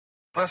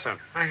Listen,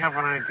 I have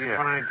an idea. It's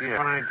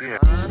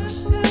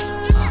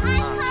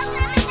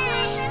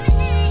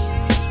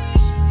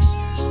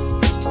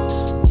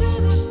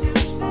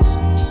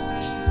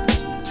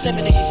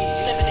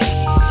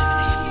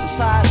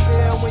how I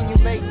feel when you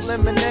make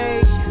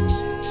lemonade.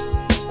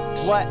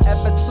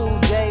 Whatever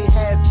today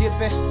has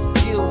given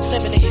you.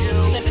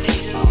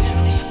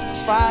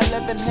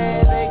 511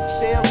 headaches,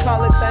 still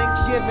call it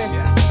Thanksgiving.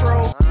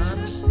 True.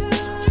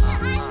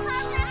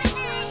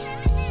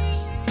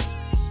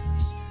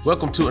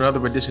 Welcome to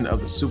another edition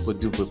of the Super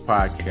Duper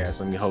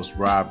Podcast. I'm your host,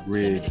 Rob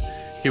Rizz,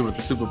 here with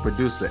the super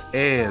producer,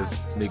 Ez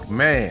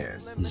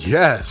McMahon.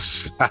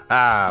 Yes.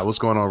 What's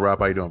going on, Rob?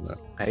 How you doing, man?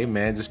 Hey,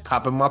 man, just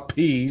popping my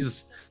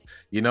peas,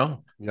 you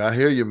know? Yeah, I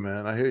hear you,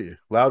 man. I hear you.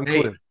 Loud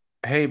and clear.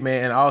 Hey,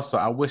 man, and also,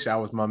 I wish I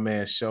was my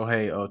man,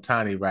 Shohei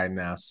Ohtani, right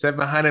now.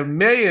 700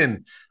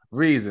 million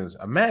reasons.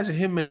 Imagine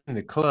him in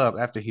the club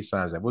after he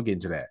signs that. We'll get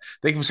into that.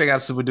 Thank you for checking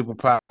out Super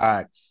Duper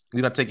Pod. We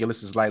don't take your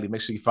listens lightly.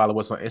 Make sure you follow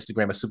us on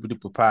Instagram at Super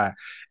Duper Pod,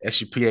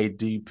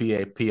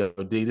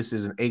 SUPADPAPOD. This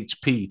is an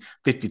HP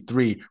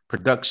 53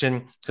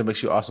 production. So make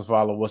sure you also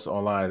follow us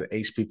online at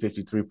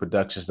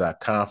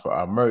HP53productions.com for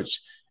our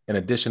merch and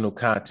additional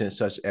content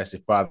such as the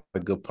Father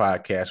Good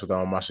podcast with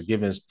Marshall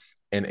Givens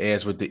and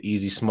Ez with the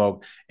Easy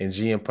Smoke and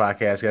GM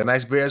podcast. Got a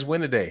nice Bears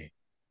win today.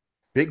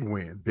 Big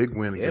win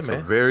against man.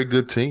 a very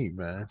good team,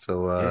 man.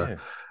 So Yeah.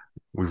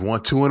 we've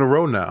won 2 in a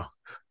row now.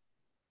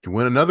 You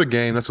win another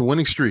game, that's a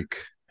winning streak.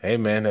 Hey,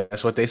 man,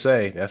 that's what they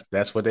say.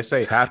 That's what they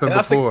say. It's happened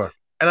And before.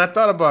 I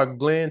thought about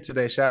Glenn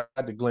today. Shout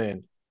out to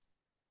Glenn.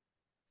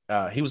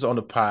 He was on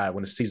the pod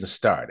when the season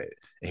started,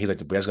 and he's like,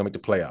 the Bears are going to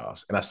make the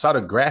playoffs. And I saw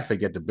the graphic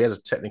that the Bears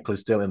are technically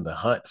still in the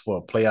hunt for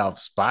a playoff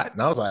spot.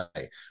 And I was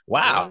like,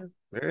 wow.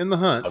 They're in the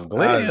hunt.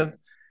 Glenn,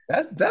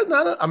 that's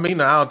not I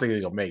mean, I don't think they're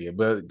going to make it.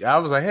 But I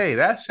was like, hey,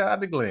 that's shout out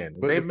to Glenn.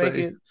 If they make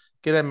it,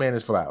 get that man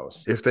his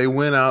flowers. If they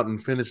win out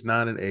and finish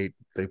 9-8,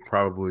 they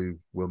probably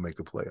will make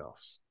the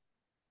playoffs.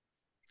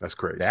 That's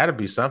crazy. That'll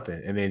be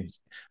something. And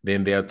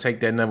then they'll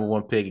take that number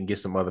 1 pick and get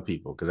some other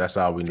people because that's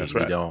all we need. That's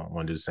right. We don't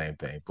want to do the same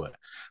thing. But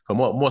for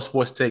more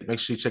sports take, make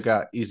sure you check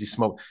out Easy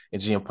Smoke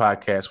and GM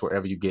Podcast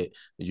wherever you get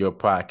your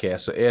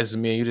podcast. So as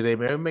me and you today,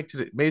 man, made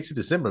it to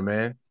December,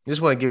 man. I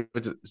just want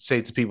to say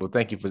to people,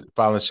 thank you for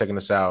following us, checking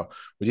us out.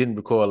 We didn't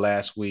record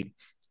last week.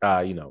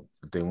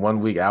 Then 1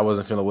 week I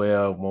wasn't feeling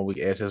well. 1 week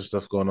had some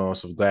stuff going on.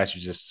 So we're glad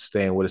you're just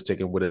staying with us,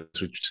 sticking with us,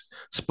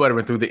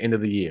 sputtering through the end of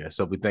the year.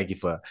 So we thank you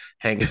for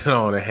hanging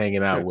on and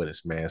hanging out with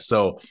us, man.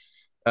 So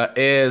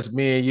as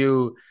me and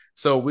you,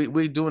 so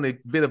we're doing a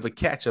bit of a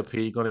catch up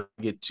here. You're going to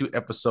get 2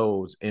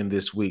 episodes in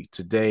this week,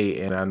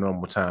 today and our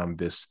normal time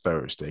this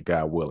Thursday,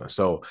 God willing.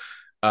 So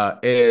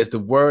as the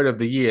word of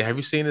the year, have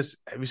you seen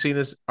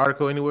this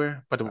article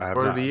anywhere about the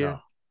word of the year?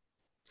 No.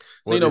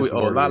 So, we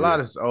old. A lot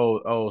of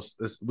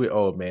this we're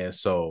old, man.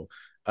 So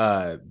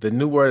the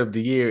new word of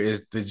the year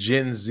is the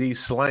Gen Z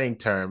slang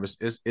term.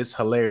 It's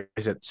hilarious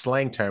that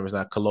slang term is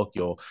not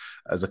colloquial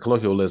as a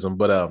colloquialism,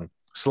 but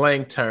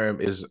slang term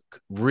is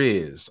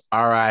Rizz,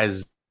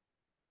 Rizz.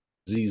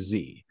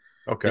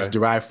 Okay. It's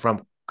derived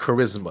from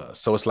charisma.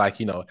 So it's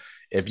like,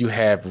 if you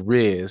have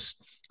Rizz.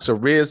 So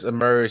Rizz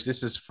emerged.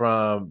 This is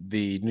from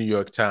the New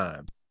York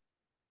Times.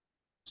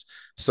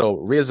 So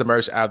Rizz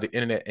emerged out of the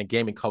internet and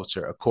gaming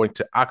culture, according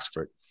to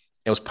Oxford,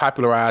 and was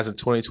popularized in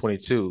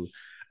 2022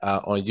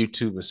 on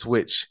YouTube and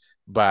Switch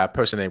by a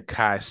person named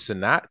Kai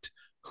Cenat,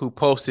 who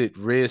posted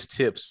Rizz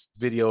tips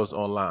videos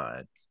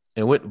online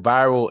and went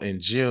viral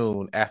in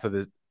June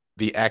after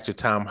the actor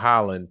Tom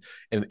Holland,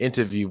 in an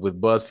interview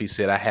with BuzzFeed,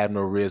 said, "I have no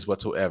Rizz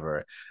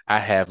whatsoever. I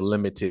have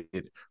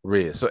limited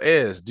Rizz." So,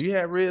 Ez, do you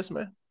have Rizz,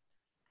 man?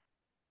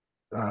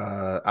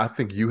 I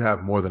think you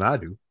have more than I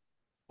do.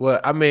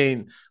 Well, I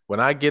mean, when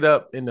I get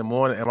up in the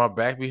morning and my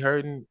back be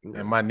hurting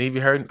and my knee be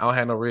hurting, I don't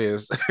have no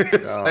Rizz.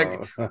 It's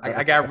like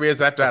I got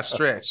Rizz after I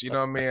stretch. You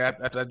know what I mean?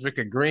 After I drink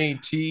a green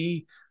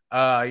tea, you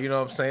know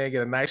what I'm saying?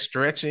 Get a nice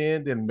stretch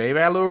in, then maybe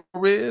a little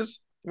Rizz.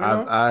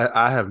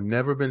 I have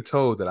never been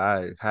told that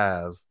I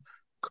have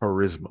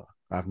charisma.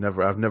 I've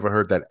never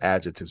heard that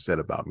adjective said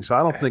about me. So I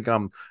don't think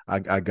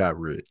I got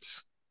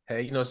Rizz.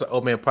 Hey, it's an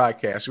old man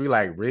podcast. We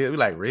like Rizz. We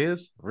like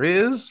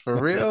Rizz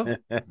for real.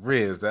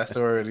 Rizz. That's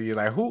the word. You're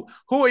like, who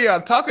are y'all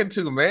talking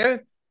to, man?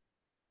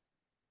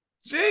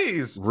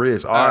 Jeez.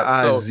 Rizz.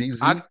 R-I-Z-Z.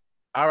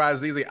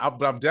 R-I-Z-Z.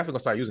 But I'm definitely gonna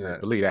start using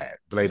it. Believe that.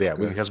 Okay.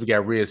 Because we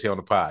got Rizz here on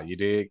the pod. You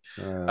dig?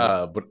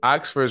 But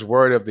Oxford's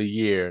word of the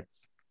year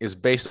is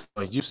based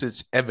on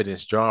usage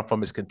evidence drawn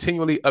from its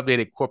continually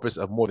updated corpus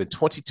of more than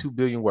 22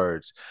 billion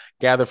words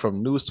gathered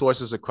from news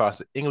sources across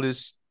the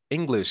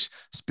English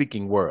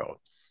speaking world.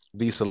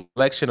 The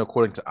selection,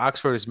 according to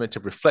Oxford, is meant to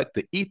reflect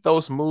the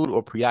ethos, mood,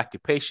 or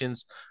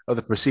preoccupations of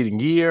the preceding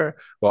year,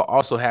 while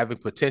also having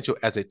potential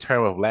as a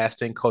term of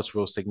lasting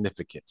cultural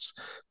significance.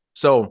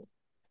 So,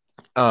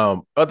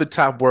 other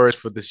top words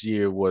for this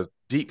year was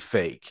deep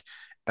fake.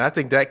 And I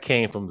think that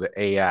came from the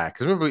AI.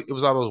 Because remember, it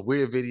was all those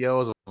weird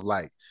videos of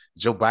like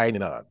Joe Biden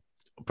and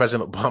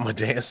President Obama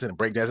dancing and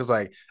breakdancing. It's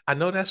like, I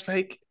know that's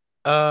fake,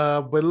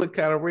 but it looked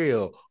kind of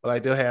real. Or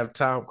like they'll have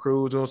Tom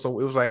Cruise doing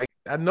something. It was like,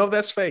 I know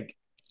that's fake,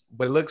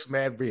 but it looks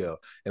mad real,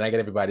 and I get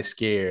everybody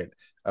scared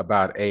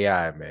about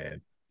AI,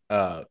 man.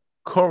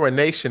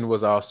 Coronation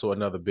was also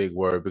another big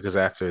word because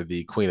after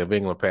the Queen of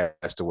England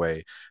passed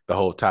away, the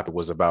whole topic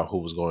was about who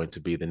was going to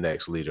be the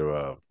next leader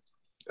of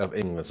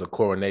England. So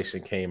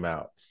coronation came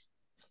out,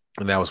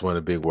 and that was one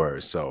of the big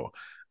words. So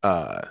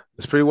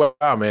it's pretty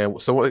wild, man.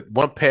 So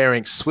one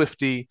pairing,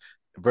 Swifty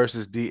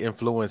versus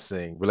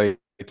de-influencing related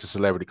to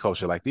celebrity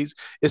culture. Like these,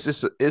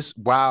 it's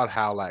wild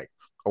how like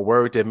a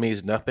word that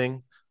means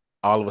nothing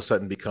all of a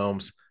sudden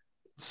becomes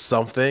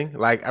something.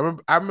 Like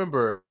I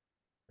remember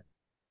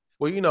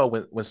well,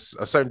 when a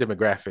certain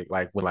demographic,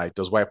 like when like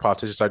those white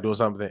politicians start doing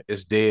something,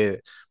 it's dead.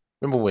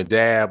 Remember when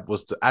Dab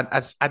was I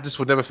just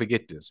would never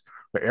forget this,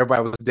 where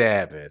everybody was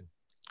dabbing,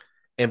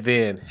 and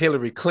then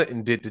Hillary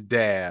Clinton did the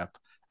dab.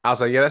 I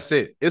was like, yeah, that's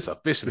it. It's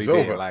officially It's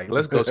dead. over. Like,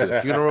 let's go to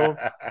the funeral.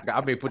 I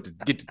mean,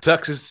 get the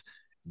tuxes.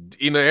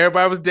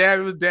 Everybody was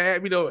dabbing, was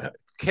dab.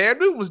 Cam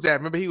Newton was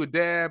dab. Remember, he would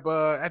dab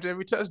after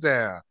every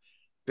touchdown.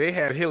 They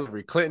had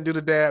Hillary Clinton do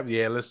the dab.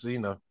 Yeah, let's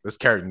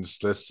curtains.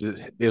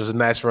 It was a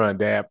nice run,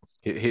 dab.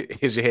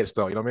 Here's your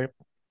headstone. You know what I mean?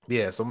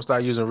 Yeah, so I'm gonna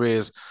start using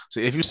Rizz. So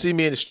if you see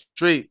me in the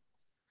street,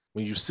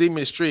 when you see me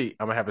in the street,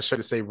 I'm gonna have a shirt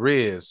to say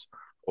Rizz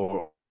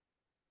or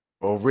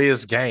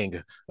Rizz Gang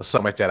or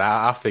something like that.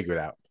 I'll figure it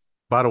out.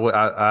 By the way,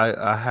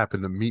 I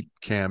happened to meet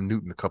Cam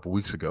Newton a couple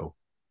weeks ago.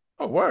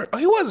 Oh, word. Oh,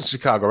 he was in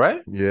Chicago,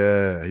 right?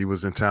 Yeah, he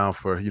was in town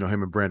for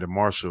him and Brandon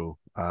Marshall.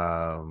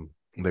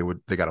 They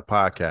got a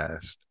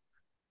podcast,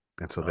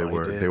 and so Oh, he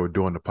they did. were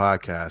doing the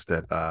podcast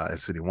at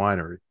City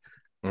Winery.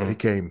 And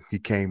he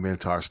came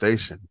into our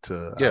station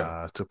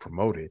to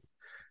promote it.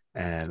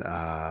 And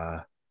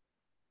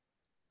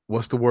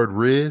what's the word,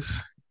 Rizz?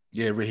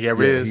 Yeah, Yeah,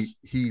 Rizz.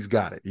 he's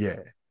got it. Yeah,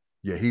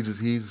 yeah.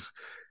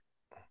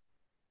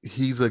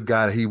 He's a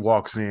guy that he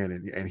walks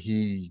in and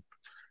he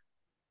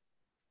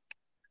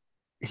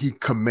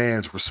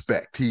commands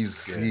respect.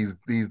 He's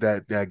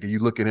that you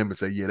look at him and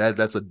say, yeah,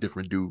 that's a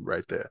different dude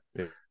right there.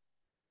 Yeah.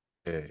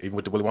 Yeah, even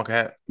with the Willy Wonka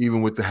hat.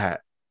 Even with the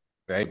hat.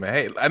 Hey man,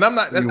 hey, and I'm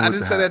not. Even I with didn't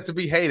the say hat. that to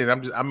be hated.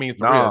 I mean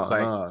for real. It's Nah,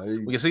 like nah.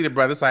 we can see the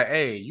brother. It's like,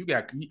 hey, you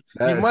That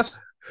must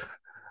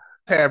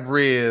have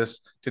Rizz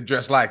to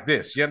dress like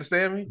this. You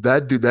understand me?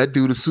 that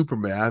dude is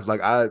Superman. I was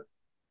like, I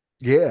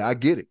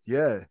get it.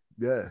 Yeah,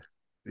 yeah.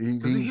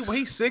 Because he's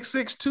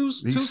 6'6", two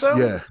He's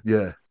something.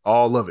 yeah.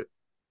 All of it.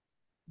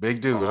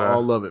 Big dude, huh?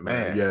 All of it,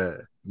 man. Man. Yeah,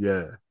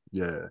 yeah,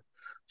 yeah.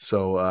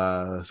 So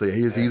yeah,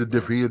 he's Dang,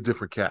 man. a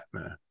different cat,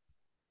 man.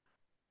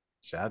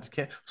 Shout out to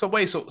Ken. So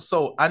wait,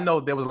 so I know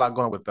there was a lot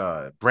going with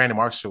Brandon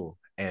Marshall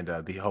and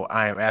the whole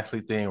I Am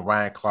Athlete thing.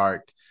 Ryan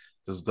Clark,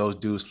 those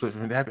dudes split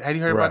from. Have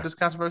you heard about Right. this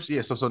controversy?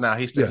 Yeah. So now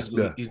Yeah,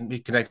 yeah. he's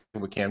connected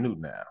with Cam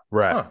Newton now.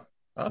 Right. Huh.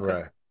 Okay.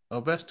 Right.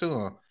 Oh, best to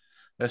him.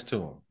 Best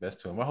to him. Best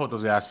to him. I hope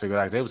those guys figure it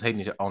out. They was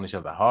hating on each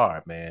other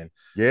hard, man.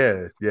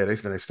 Yeah, yeah. They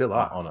still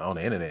are. On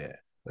the internet.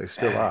 They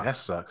still Dang, are. that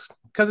sucks.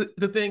 Because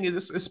the thing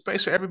is, it's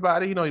space for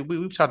everybody.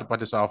 We've talked about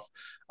this off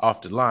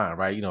the line,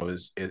 right?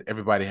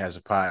 Everybody has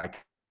a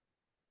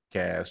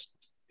podcast.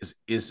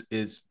 Is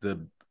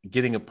the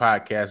getting a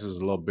podcast is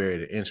a little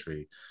barrier to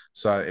entry.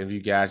 So if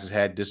you guys just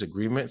had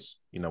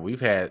disagreements,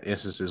 we've had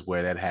instances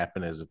where that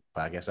happened as a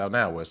podcast out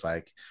now, where it's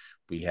like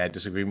we had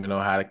disagreement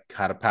on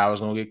how the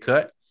power's gonna get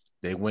cut.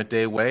 They went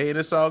their way, and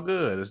it's all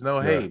good. There's no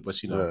hate, but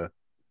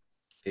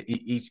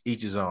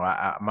each is on.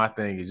 My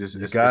thing is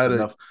just it's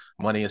enough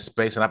money and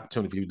space and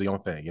opportunity for you to do your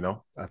own thing.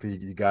 I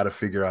think you got to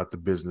figure out the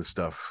business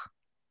stuff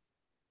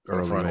On the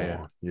early front on.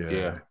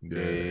 end.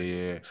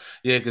 Yeah.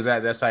 Because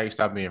that's how you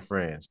stop being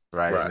friends,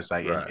 right? And it's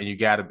like, right. and you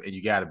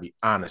gotta be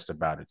honest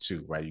about it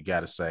too, right? You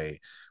gotta say,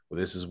 well,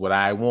 this is what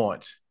I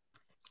want,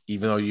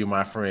 even though you're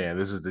my friend.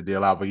 This is the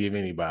deal I would give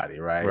anybody,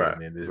 right? Right.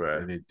 And then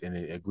Right. and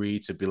it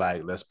agreed to be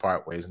like, let's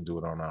part ways and do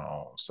it on our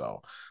own.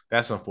 So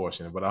that's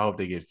unfortunate, but I hope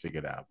they get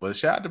figured out. But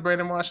shout out to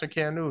Brandon Marshall and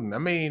Cam Newton. I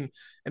mean,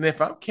 and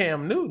if I'm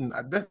Cam Newton,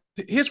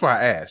 here's why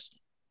I asked,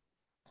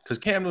 because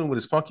Cam Newton with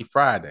his Funky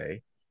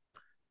Friday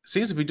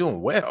seems to be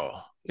doing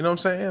well. You know what I'm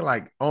saying?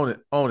 Like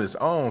on his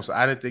own. So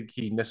I didn't think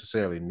he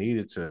necessarily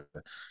needed to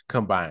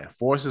combine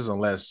forces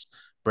unless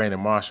Brandon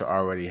Marshall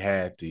already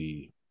had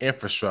the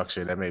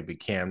infrastructure that maybe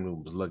Cam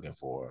Newton was looking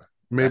for.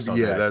 Maybe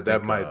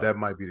that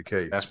might be the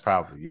case. That's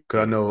probably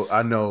because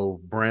I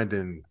know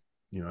Brandon.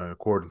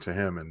 According to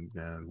him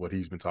and what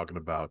he's been talking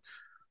about,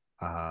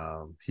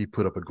 he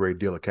put up a great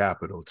deal of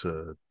capital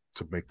to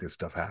make this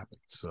stuff happen.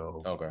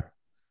 So okay.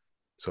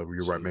 So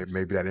you're right.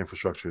 Maybe that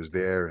infrastructure is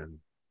there, and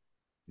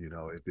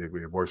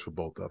it works for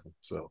both of them.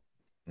 So.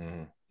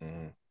 Mm-hmm.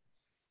 Mm-hmm.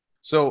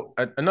 So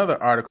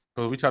another article,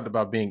 we talked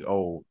about being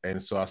old,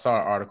 and so I saw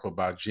an article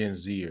about Gen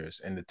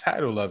Zers, and the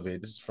title of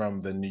it, this is from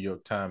the New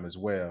York Times as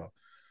well.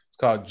 It's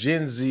called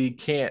 "Gen Z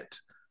Can't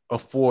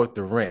Afford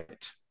the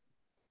Rent,"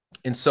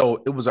 and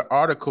so it was an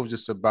article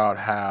just about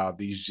how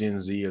these Gen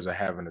Zers are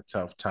having a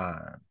tough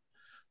time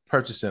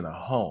purchasing a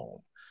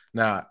home.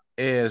 Now,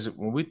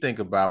 when we think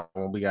about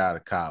when we got out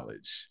of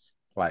college,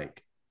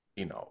 like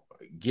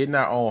getting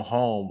our own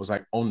home was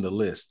like on the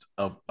list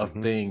of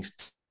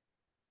things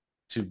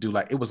to do.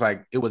 Like it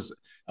was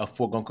a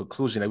foregone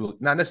conclusion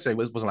that not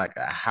necessarily it wasn't like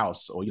a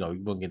house or you were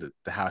going to get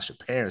the house your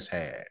parents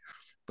had,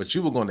 but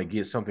you were going to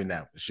get something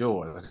that was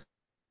yours.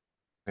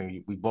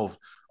 And we both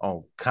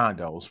own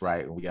condos,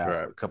 right? And we got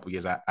Right. a couple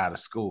years out of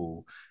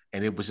school,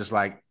 and it was just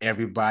like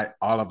everybody,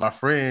 all of our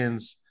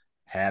friends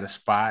had a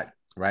spot,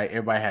 right?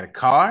 Everybody had a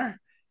car,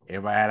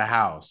 everybody had a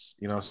house,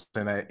 you know what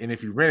I'm saying? And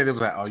if you rented, it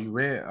was like, oh, you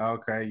rent?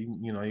 Okay,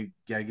 you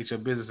gotta get your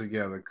business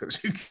together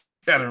because you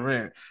gotta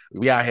rent.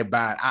 We out here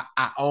buying.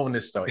 I own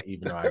this store,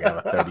 even though I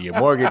got a 30-year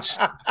mortgage.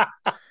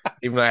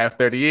 Even though I have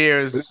 30 It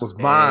years, was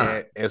mine.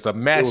 and it's a It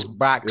was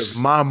matchbox.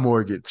 my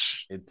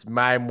mortgage. It's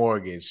my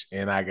mortgage,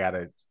 and I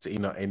gotta,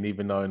 and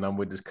even though I'm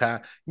with this you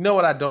know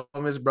what I don't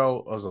miss,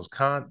 bro? Those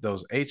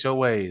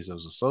HOAs,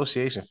 those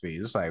association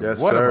fees. It's like, Yes,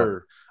 what am I?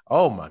 sir.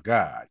 Oh my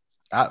God.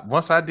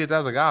 Once I did that, I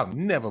was like, I'll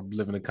never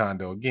live in a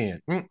condo again.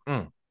 Never,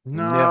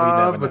 Nah,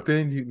 never, but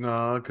never.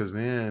 then because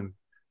then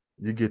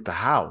you get the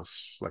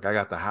house. Like I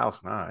got the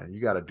house now. You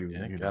got to do,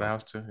 Yeah, got a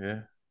house too.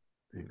 Yeah.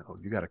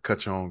 you got to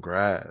cut your own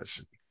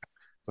grass.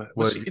 But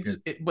Well, see,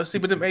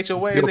 but them you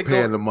HOAs, still they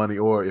paying go. the money,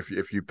 or if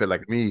you pay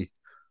like me,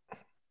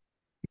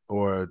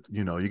 or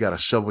you got to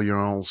shovel your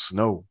own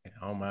snow.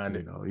 I don't mind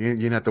it. You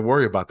didn't have to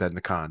worry about that in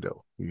the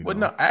condo. Well,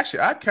 no,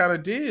 actually, I kind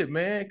of did,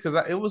 man, because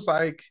it was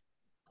like,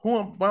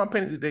 why I'm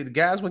paying? The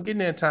guys weren't getting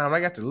there in time. I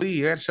got to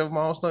leave. I had to shovel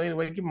my own stuff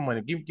anyway. Give me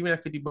money. Give me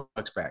that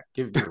 $50 back.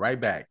 Give it right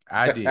back.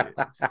 I did.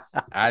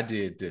 I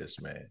did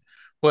this, man.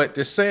 But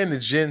they're saying the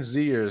Gen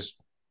Zers,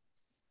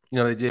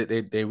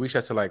 they reached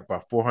out to like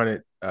about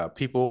 400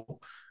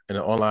 people in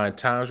an online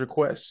Times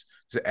request,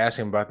 just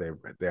asking about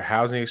their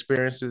housing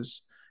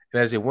experiences.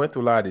 And as they went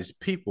through a lot of these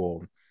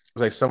people,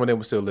 it's like some of them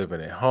were still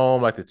living at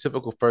home. Like the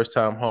typical first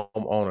time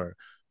homeowner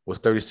was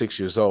 36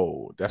 years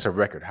old. That's a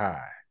record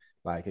high.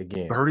 Like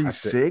again, I think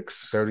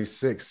 36.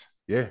 36.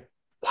 Yeah.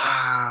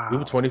 We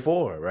were Wow.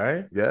 24,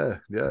 right? Yeah,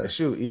 yeah. And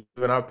shoot,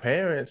 even our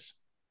parents,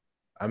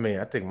 I mean,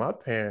 I think my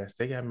parents,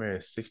 they got married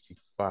at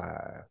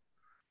 65.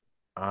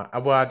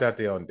 Well, I doubt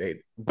they on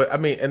date, but I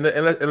mean, and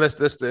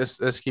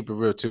let's keep it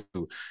real too.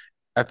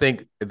 I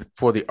think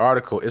for the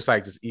article, it's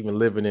like just even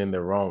living in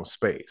their own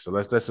space. So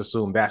let's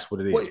assume that's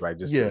what it is, Wait, right?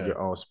 Just yeah. your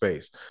own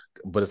space.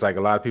 But it's like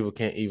a lot of people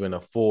can't even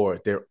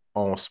afford their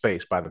own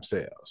space by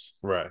themselves.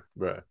 Right,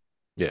 right.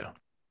 Yeah.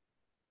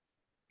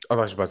 I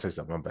thought you were about to say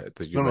something. I'm bad.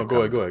 You No, make go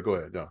ahead, comment. go ahead, go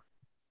ahead. No.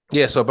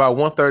 Yeah, so about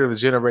 1/3 of the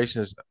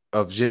generations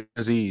of Gen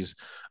Z's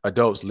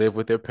adults live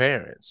with their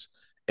parents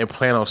and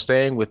plan on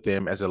staying with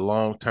them as a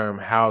long-term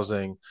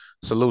housing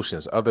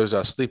solutions. Others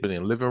are sleeping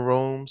in living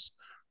rooms,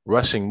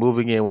 rushing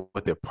moving in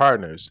with their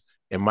partners,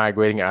 and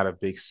migrating out of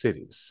big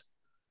cities.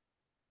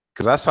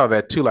 Because I saw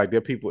that too. Like there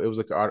are people, it was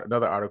like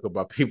another article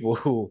about people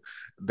who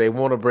they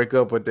want to break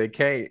up, but they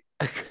can't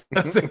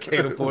because they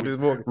can't afford this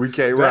mortgage. We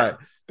can't That right.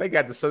 they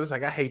got the sun. It's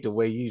like I hate the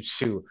way you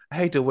chew. I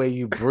hate the way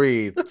you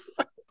breathe.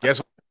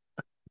 Guess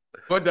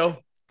what though?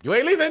 You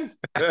ain't leaving.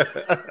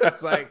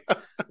 It's like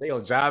they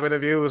on job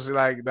interviews.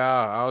 Like,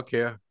 nah, I don't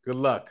care. Good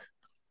luck.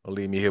 Don't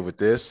leave me here with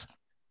this.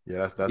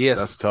 Yeah, Yes.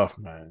 that's tough,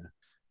 man.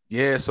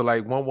 Yeah. So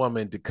like one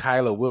woman,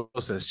 Dekyla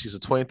Wilson, she's a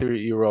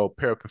 23-year-old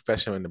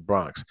paraprofessional in the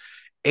Bronx.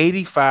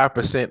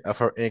 85% of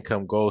her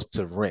income goes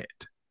to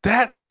rent.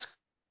 That's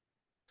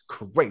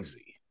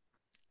crazy.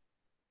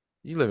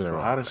 You live in the So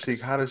wrong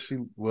place. how does she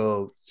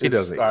well She it's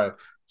doesn't. sorry.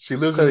 She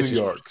lives in Clearly, New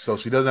York, so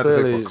she doesn't have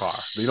to pay for a car.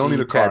 You don't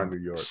need a car in New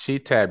York. she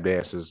tap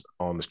dances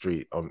on the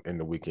street in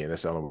the weekend.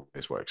 That's the only way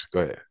this works. Go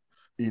ahead.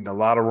 Eating a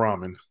lot of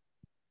ramen.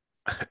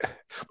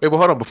 Wait, but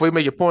hold on. Before you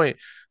make your point,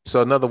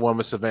 so another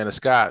woman, Savannah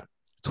Scott,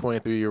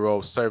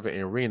 23-year-old servant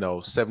in Reno,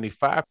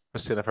 75%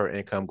 of her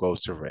income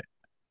goes to rent.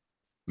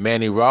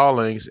 Manny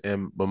Rawlings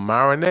in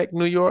Mamaroneck,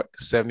 New York,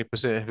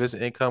 70% of his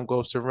income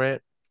goes to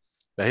rent.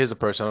 Now, here's a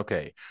person,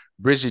 okay.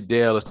 Bridget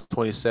Dale is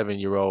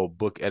 27-year-old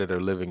book editor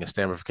living in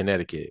Stamford,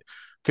 Connecticut.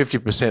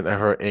 50% of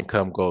her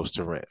income goes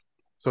to rent.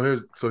 So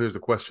here's the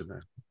question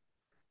then.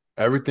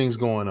 Everything's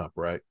going up,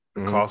 right?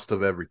 The cost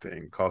of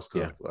everything, cost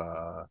of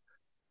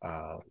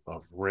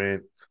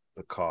rent,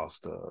 the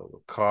cost of a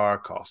car,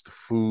 cost of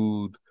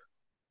food,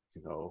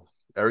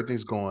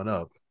 everything's going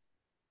up,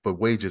 but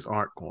wages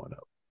aren't going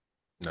up.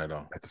 No,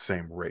 no. At the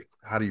same rate.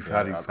 How do you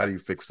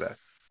fix that?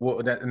 Well,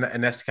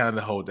 and that's kind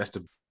of that's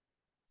the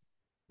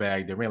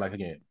bag they're in. Like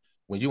again,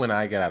 when you and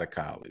I got out of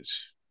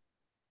college,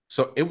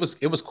 so it was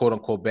quote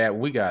unquote bad when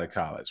we got out of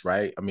college,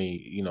 right? I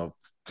mean,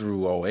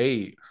 through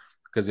 '08,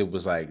 because it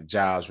was like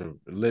jobs were.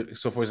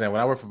 So for example,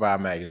 when I worked for Vibe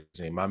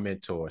Magazine, my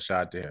mentor,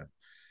 shout out to him,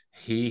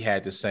 he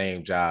had the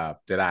same job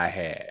that I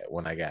had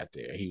when I got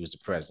there. He was the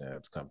president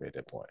of the company at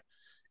that point.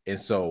 And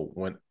so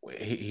when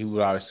he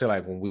would always say,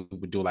 like, when we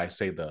would do, like,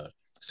 say, the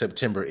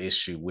September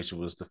issue, which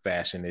was the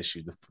fashion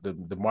issue,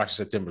 the March and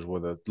September were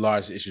the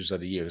largest issues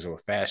of the year because they were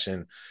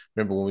fashion.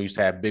 Remember when we used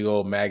to have big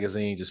old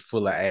magazines just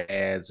full of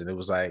ads, and it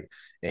was like,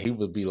 and he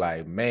would be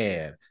like,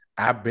 man,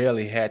 I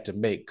barely had to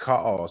make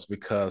calls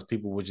because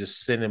people were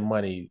just sending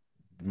money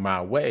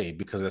my way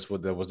because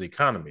that was the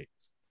economy.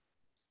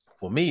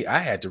 For me, I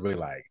had to really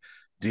like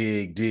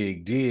dig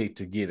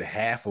to get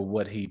half of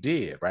what he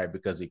did, right?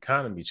 Because the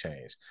economy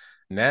changed.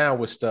 Now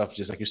with stuff,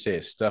 just like you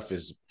said, stuff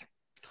is,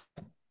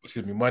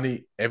 excuse me,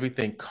 money,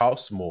 everything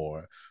costs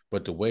more,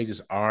 but the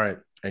wages aren't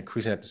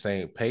increasing at the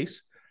same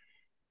pace.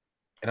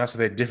 And also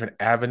there are different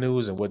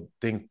avenues and what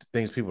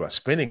things people are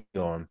spending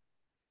on.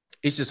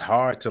 It's just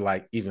hard to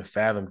like even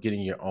fathom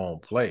getting your own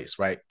place,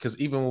 right? Because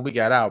even when we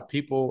got out,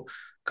 people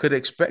could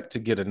expect to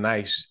get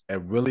a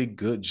really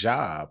good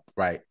job,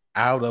 right,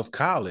 out of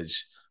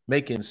college,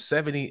 making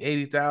 70,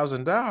 $80,000.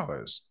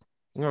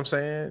 You know what I'm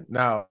saying?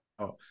 Now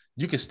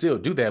you can still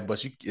do that,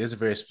 but it's a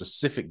very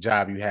specific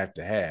job you have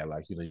to have.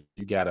 Like,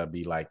 you gotta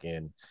be like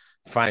in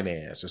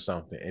finance or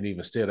something. And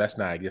even still, that's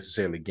not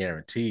necessarily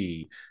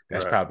guaranteed.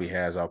 That's Right. probably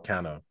has all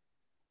kind of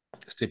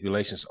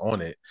stipulations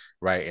on it,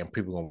 right? And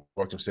people gonna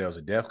work themselves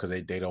to death because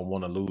they don't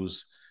want to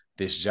lose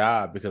this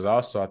job. Because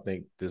also, I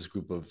think this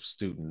group of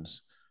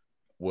students,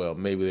 well,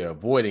 maybe they're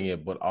avoiding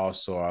it, but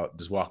also are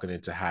just walking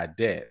into high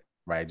debt,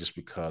 right? Just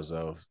because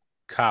of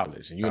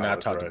college. And you and I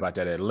College, talked right. about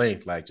that at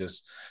length, like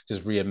just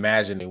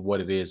reimagining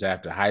what it is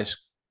after high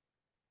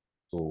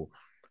school,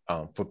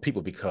 for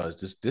people, because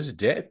this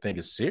debt thing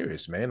is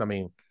serious, man. I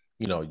mean,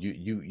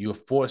 you're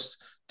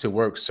forced to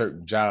work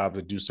certain jobs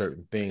or do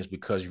certain things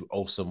because you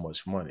owe so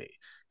much money.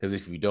 Because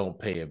if you don't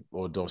pay it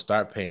or don't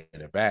start paying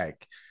it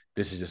back,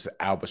 this is just an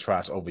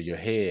albatross over your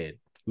head,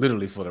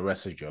 literally for the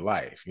rest of your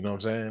life. You know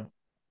what I'm saying?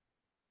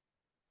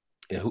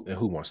 And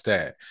who wants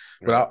that?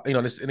 But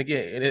Right. this, and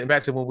again, and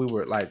back to when we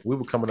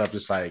were coming up,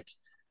 just like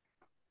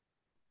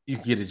you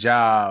get a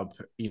job,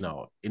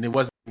 and it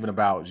wasn't even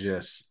about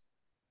just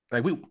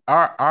like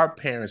our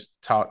parents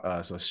taught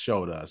us or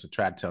showed us or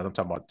tried to tell us. I'm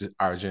talking about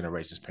our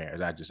generation's parents,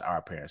 not just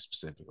our parents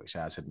specifically.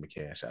 Shout out to the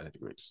McCann, shout out to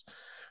the Rizz.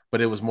 But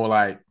it was more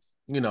like,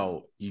 you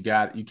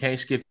can't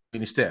skip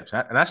any steps.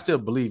 And I still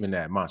believe in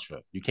that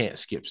mantra. You can't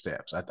skip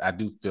steps. I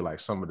do feel like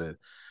some of the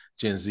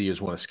Gen Zers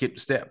want to skip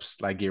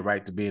steps, like get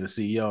right to being a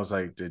CEO. It's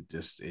like it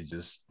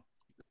just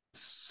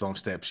some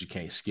steps you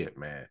can't skip,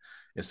 man.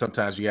 And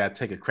sometimes you gotta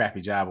take a crappy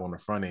job on the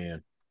front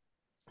end.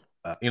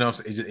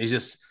 It's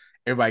just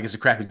everybody gets a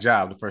crappy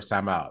job the first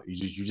time out.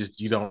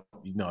 You don't,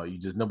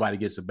 nobody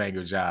gets a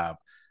banger job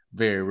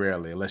very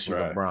rarely unless you're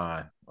Right.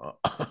 LeBron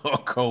or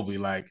Kobe.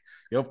 Like,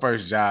 your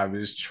first job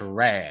is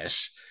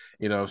trash.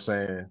 You know what I'm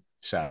saying?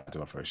 Shout out to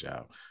my first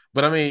job.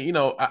 But I mean,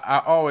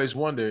 I always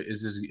wonder,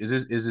 is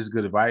this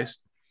good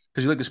advice?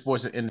 Because you look at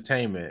sports and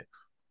entertainment,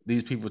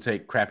 these people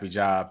take crappy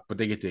jobs, but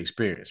they get the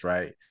experience,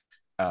 right?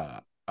 Uh,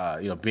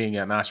 being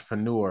an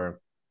entrepreneur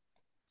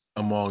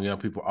among young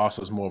people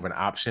also is more of an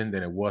option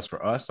than it was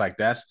for us.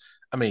 Like, I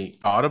mean,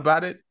 thought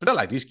about it, but they're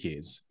like these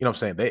kids. You know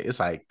what I'm saying?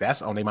 It's like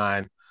that's on their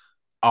mind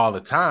all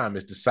the time,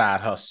 is the side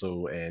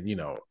hustle. And,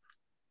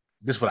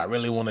 this is what I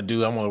really want to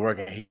do. I want to work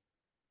in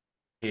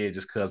here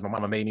just because my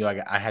mama made me.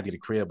 I had to get a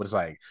crib, but it's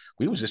like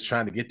we was just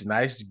trying to get the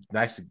nice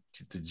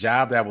the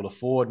job that would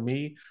afford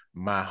me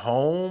my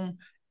home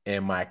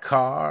and my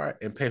car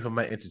and pay for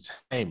my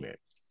entertainment,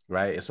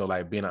 right? And so,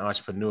 like, being an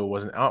entrepreneur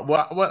wasn't.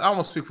 Well, I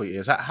almost speak for you.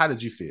 Is how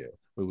did you feel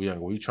when we were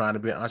younger? Were you trying to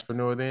be an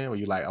entrepreneur then? Were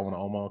you like, I want to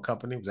own my own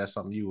company? Was that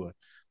something you were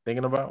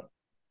thinking about?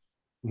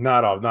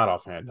 Not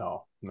offhand.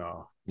 No,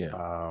 no. Yeah,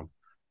 Um,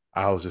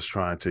 I was just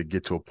trying to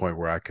get to a point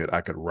where I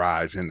could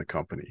rise in the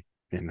company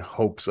in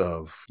hopes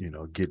of,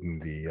 getting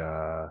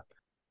the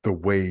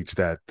wage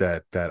that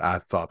I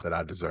thought that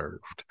I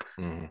deserved.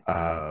 mm-hmm.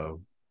 Uh,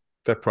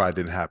 that probably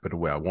didn't happen the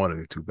way I wanted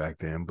it to back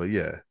then. But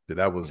yeah,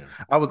 that was Yeah,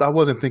 I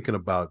wasn't thinking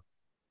about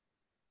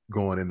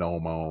going into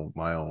on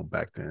my own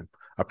back then.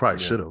 I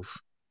probably yeah. should have.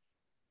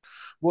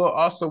 Well,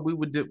 also we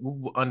were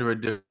under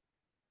a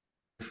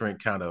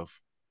different kind of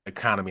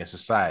economy and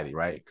society,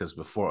 right? Because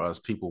before us,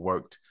 people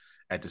worked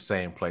at the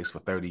same place for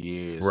 30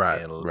 years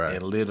Right, and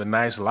right. lived a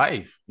nice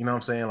life. You know what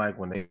I'm saying? Like,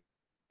 when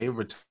they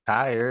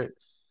retired,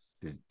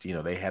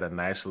 they had a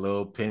nice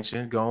little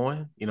pension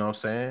going. You know what I'm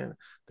saying?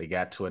 They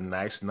got to a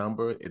nice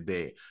number.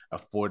 They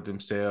afford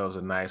themselves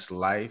a nice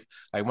life.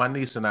 Like, my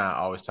niece and I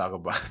always talk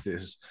about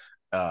this.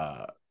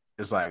 Uh,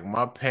 it's like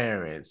my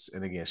parents,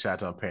 and again, shout out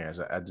to my parents.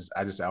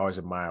 I just always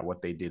admire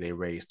what they did. They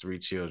raised three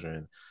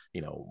children,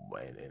 and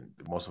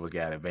most of us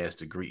got advanced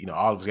degree.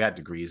 All of us got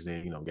degrees.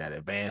 Then, got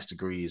advanced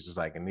degrees. It's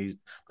like, and these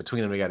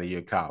between them, they got a year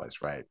of college,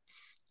 right?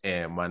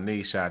 And my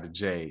niece, shout out to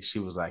Jay, she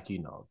was like,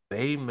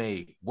 they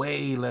make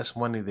way less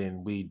money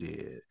than we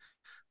did,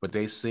 but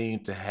they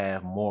seem to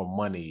have more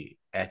money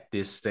at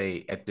their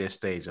stage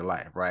of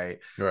life, right?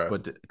 Right.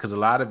 But because a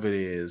lot of it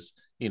is,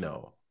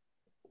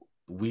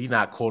 we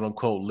not quote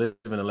unquote living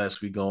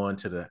unless we go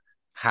into the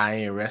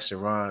high end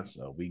restaurants.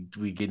 Or we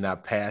getting our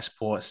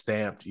passport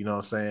stamped. You know what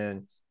I'm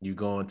saying? You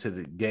going to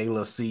the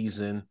gala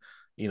season.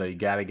 You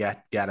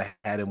gotta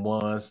have them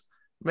ones.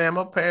 Man,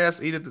 my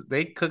parents either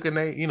they cooking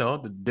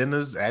the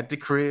dinners at the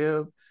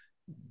crib.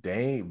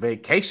 They ain't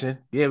vacation.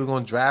 Yeah, we're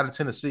gonna drive to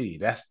Tennessee.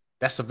 That's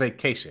a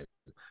vacation.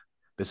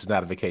 This is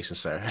not a vacation,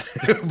 sir.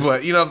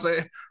 But you know what I'm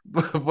saying?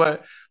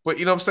 But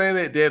you know what I'm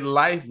saying? That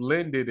life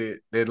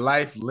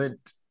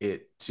lent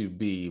it to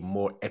be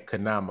more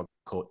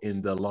economical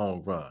in the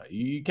long run.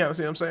 You kind of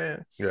see what I'm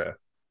saying? Yeah.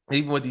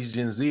 Even with these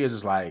Gen Zers,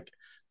 it's like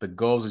the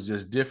goals are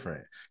just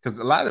different. Because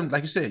a lot of them,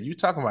 like you said, you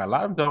talking about a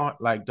lot of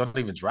them don't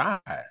even drive,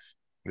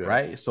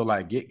 right? So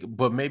like,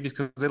 but maybe it's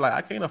because they're like,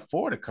 I can't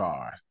afford a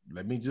car.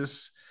 Let me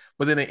just.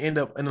 But then they end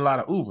up in a lot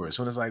of Ubers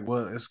when it's like,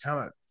 well, it's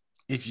kind of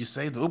if you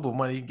save the Uber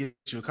money, you can get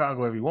your car and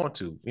go wherever you want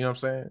to. You know what I'm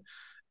saying?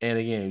 And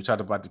again, you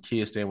talked about the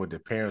kids staying with their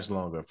parents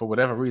longer. For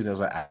whatever reason, it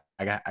was like,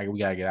 we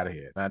gotta get out of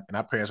here. And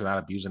our parents were not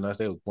abusing us.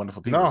 They were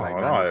wonderful people. No, It was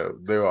like, no,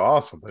 they were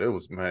awesome, but it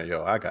was, man,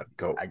 yo, I gotta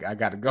go. I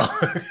gotta go.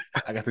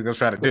 I got to go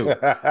try to do.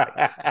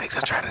 Like, things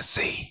I'm trying to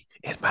see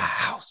in my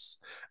house.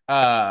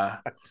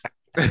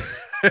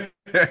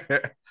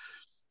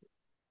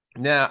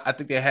 Now, I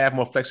think they have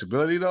more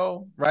flexibility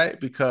though, right?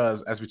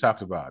 Because as we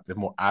talked about, there's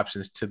more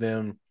options to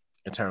them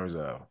in terms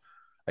of,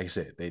 like I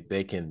said,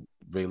 they can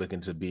really look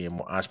into being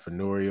more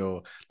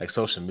entrepreneurial. Like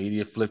social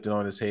media flipped it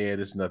on its head.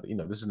 It's nothing,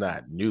 this is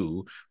not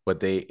new,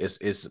 but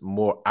it's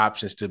more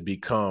options to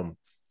become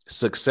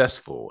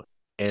successful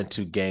and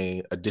to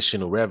gain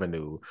additional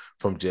revenue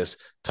from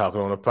just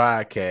talking on a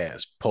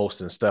podcast,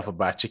 posting stuff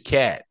about your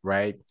cat,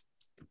 right?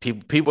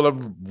 People are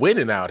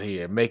winning out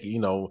here,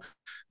 making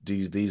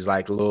these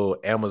like little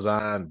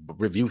Amazon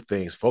review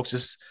things.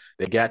 Folks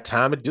they got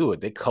time to do it.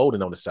 They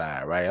coding on the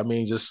side, right? I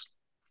mean, just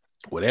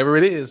whatever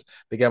it is,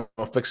 they got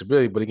more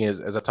flexibility. But again,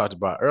 as I talked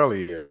about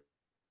earlier,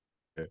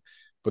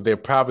 but they're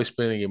probably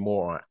spending it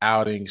more on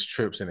outings,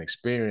 trips, and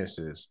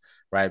experiences,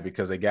 right?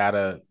 Because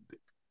the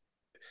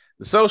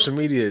social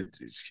media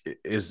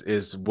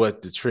is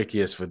what the trick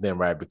is for them,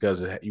 right?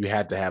 Because you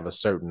have to have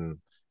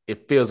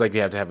it feels like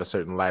you have to have a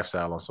certain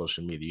lifestyle on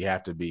social media. You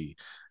have to be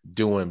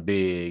doing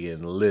big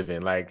and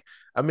living. Like,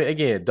 I mean,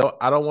 again,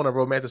 I don't want to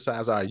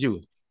romanticize our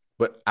youth,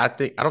 but I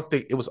don't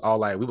think it was all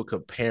like we were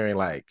comparing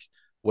like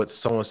what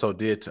so and so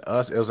did to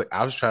us. It was like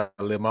I was trying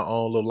to live my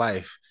own little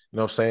life. You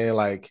know what I'm saying?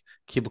 Like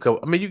keep a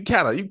couple. I mean, you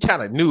kind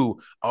of knew,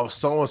 oh,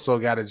 so and so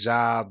got a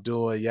job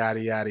doing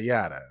yada yada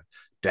yada.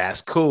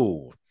 That's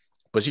cool.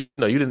 But you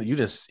didn't.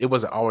 It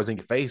wasn't always in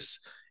your face.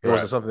 It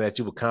wasn't something that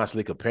you would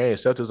constantly compare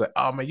yourself to. It was like,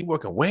 oh man, you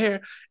working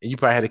where? And you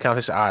probably had the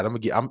conversation. All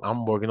right,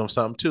 I'm working on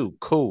something too.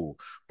 Cool.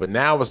 But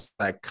now it's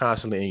like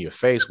constantly in your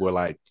face, where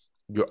like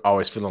you're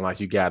always feeling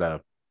like you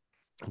gotta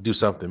do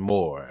something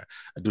more,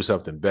 do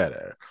something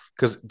better.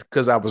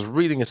 Because I was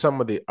reading in some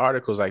of the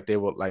articles, like they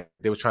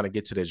were trying to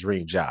get to their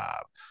dream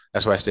job.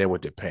 That's why I stayed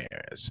with their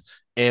parents,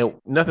 and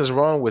nothing's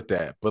wrong with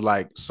that. But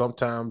like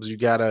sometimes you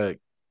gotta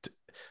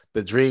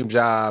the dream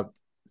job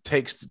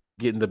takes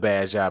getting the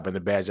bad job and the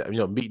bad job,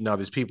 meeting all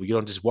these people. You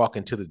don't just walk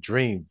into the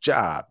dream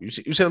job. You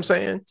see what I'm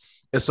saying?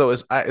 And so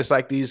it's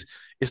like these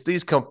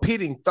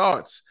competing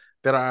thoughts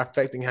that are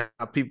affecting how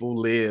people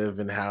live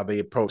and how they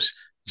approach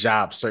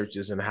job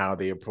searches and how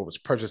they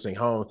approach purchasing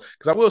homes.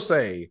 Because I will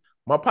say,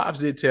 my pops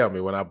did tell me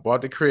when I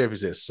bought the crib, he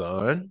said,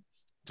 son,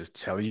 just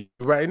telling you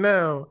right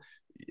now,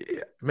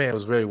 yeah, man, it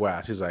was very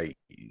wise. He's like,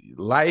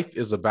 life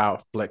is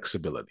about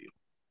flexibility.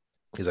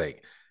 He's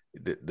like,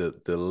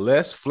 the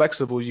less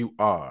flexible you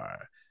are,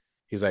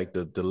 he's like,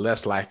 the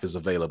less life is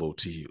available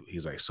to you.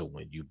 He's like, so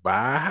when you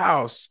buy a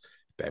house,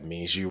 that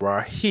means you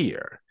are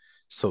here.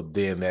 So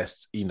then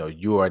that's,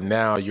 you are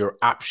now your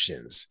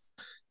options.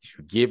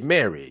 You get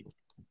married,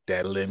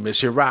 that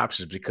limits your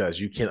options because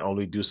you can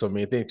only do so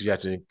many things. You have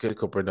to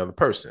incorporate another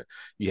person.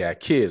 You have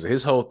kids.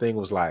 His whole thing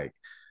was like,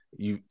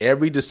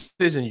 every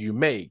decision you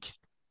make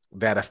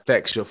that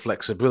affects your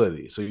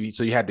flexibility. So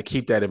you have to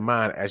keep that in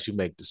mind as you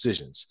make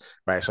decisions,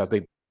 right? So I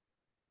think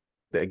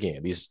that,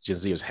 again, these Gen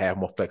Zers have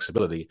more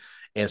flexibility,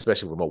 and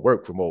especially remote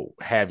work, remote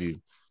have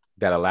you,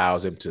 that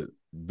allows them to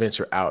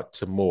venture out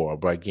to more.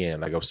 But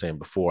again, like I was saying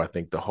before, I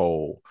think the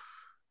whole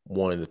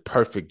wanting the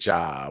perfect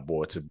job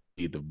or to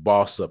be the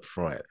boss up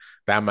front,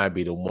 that might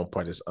be the one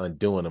part that's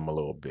undoing them a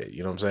little bit.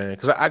 You know what I'm saying?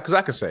 Because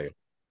I can say,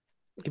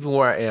 even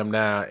where I am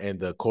now and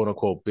the quote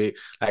unquote big,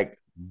 like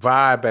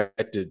vibe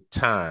at the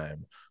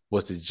time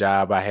was the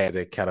job I had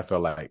that kind of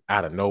felt like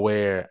out of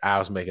nowhere. I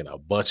was making a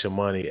bunch of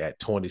money at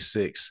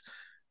 26,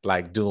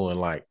 like doing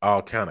like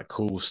all kind of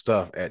cool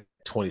stuff at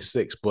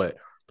 26. But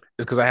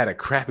it's because I had a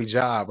crappy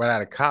job right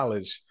out of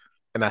college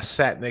and I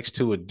sat next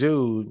to a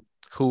dude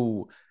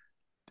who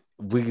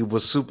we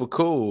was super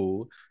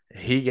cool.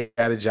 He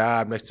got a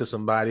job next to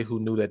somebody who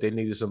knew that they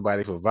needed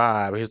somebody for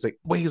vibe. He was like,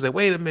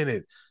 wait a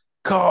minute,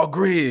 call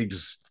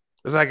Griggs.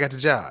 That's how I got the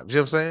job. You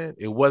know what I'm saying?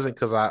 It wasn't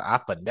because I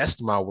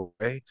finessed my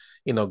way.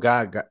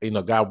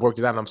 God worked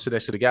it out. And I'm sitting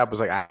next to the guy, but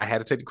it's like I had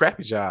to take the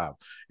crappy job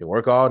and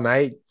work all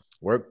night,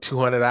 work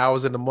 200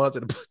 hours in a month.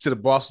 To the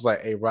boss was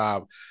like, hey,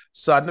 Rob,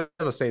 so I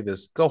never say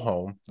this, go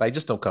home. Like,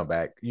 just don't come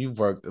back. You've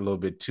worked a little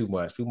bit too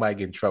much. We might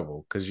get in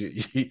trouble because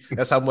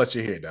that's how much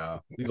you're here,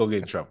 dog. You gonna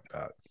get in trouble,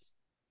 dog.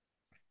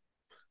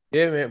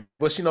 Yeah, man.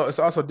 But it's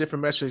also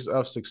different metrics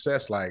of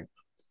success. Like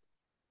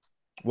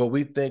what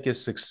we think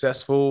is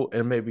successful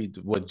and maybe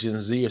what Gen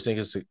Zers think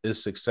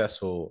is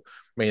successful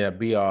may not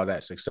be all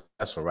that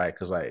successful, right?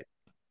 Because like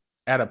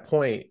at a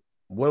point,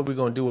 what are we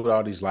gonna do with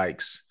all these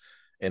likes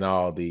and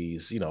all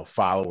these,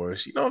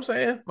 followers? You know what I'm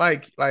saying?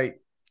 Like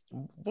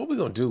what are we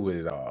gonna do with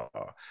it all?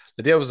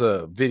 There was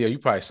a video, you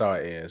probably saw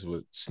it, as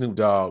with Snoop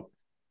Dogg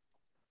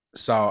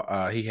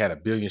saw he had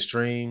 1 billion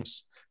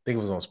streams. I think it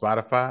was on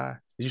Spotify.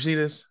 Did you see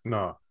this?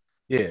 No.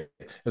 Yeah,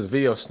 it was a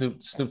video of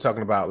Snoop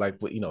talking about like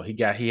what he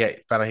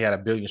had found out he had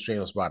 1 billion streams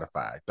on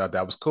Spotify. Thought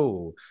that was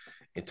cool,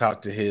 and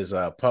talked to his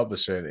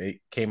publisher, and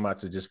it came out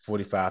to just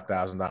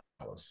 $45,000.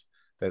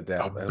 A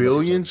How much he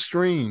billion paid? A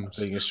streams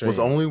billion was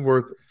only streams.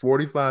 worth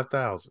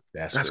 45,000.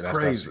 That's That's that's that's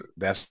crazy.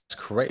 that's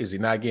crazy.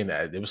 Now again,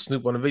 it was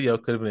Snoop on the video.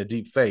 Could have been a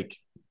deep fake,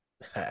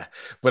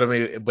 but I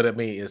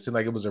mean, it seemed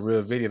like it was a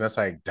real video. And that's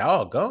like,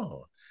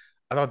 doggone.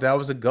 I thought that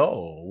was a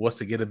goal, was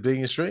to get 1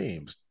 billion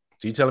streams.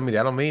 So you telling me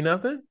that don't mean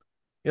nothing?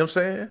 You know what I'm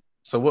saying?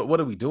 So what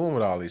are we doing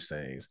with all these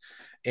things?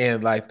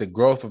 And like the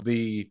growth of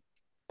the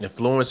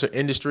influencer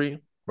industry,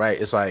 right?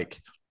 It's like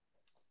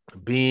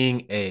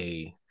being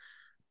a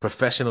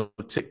professional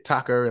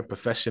TikToker and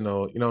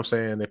professional, you know what I'm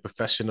saying? A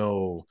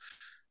professional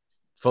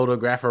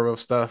photographer of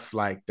stuff.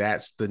 Like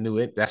that's the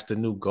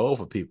new goal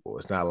for people.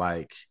 It's not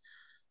like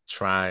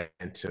trying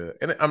to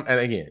and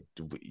again,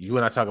 you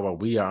and I talk about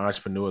we are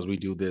entrepreneurs, we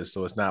do this,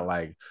 so it's not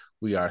like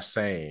we are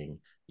saying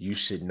you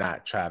should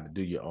not try to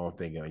do your own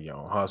thing on your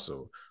own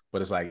hustle,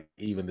 but it's like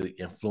even the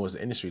influence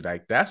industry,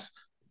 like that's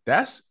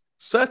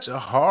such a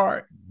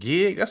hard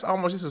gig. That's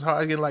almost just as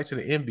hard as getting like to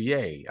the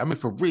NBA. I mean,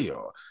 for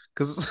real,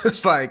 because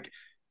it's like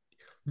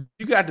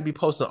you got to be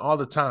posting all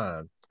the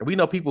time. And we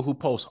know people who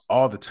post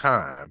all the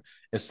time.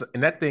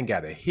 And that thing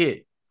got to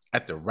hit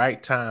at the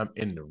right time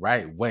in the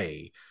right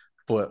way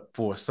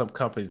for some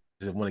companies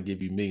that want to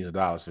give you millions of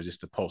dollars for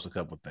just to post a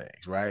couple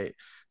things, right?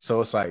 So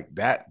it's like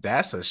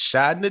that's a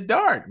shot in the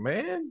dark,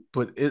 man.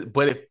 But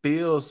it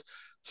feels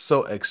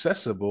so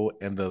accessible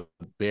and the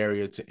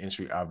barrier to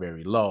entry are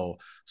very low.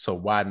 So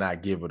why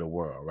not give it a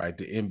whirl, right?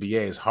 The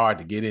NBA is hard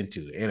to get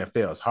into. The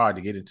NFL is hard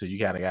to get into. You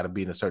kind of got to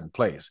be in a certain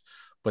place.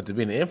 But to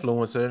be an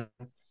influencer,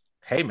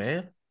 hey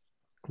man,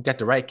 you got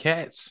the right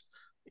cats.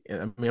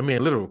 I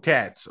mean, literal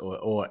cats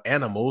or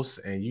animals,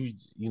 and you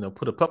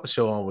put a puppet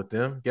show on with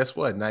them. Guess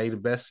what? Now you're the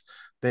best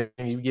thing.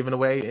 You're giving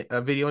away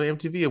a video on the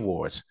MTV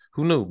Awards.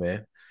 Who knew,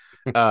 man?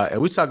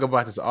 And we talk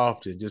about this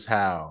often, just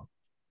how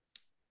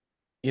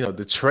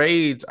the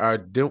trades are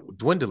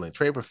dwindling.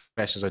 Trade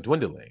professions are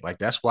dwindling. Like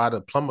that's why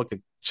the plumber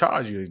could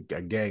charge you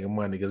a gang of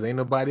money because ain't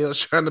nobody else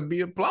trying to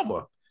be a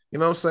plumber. You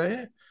know what I'm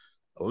saying?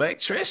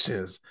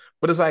 Electricians.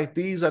 But it's like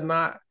these are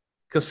not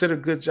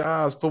considered good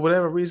jobs for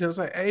whatever reason. It's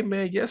like, hey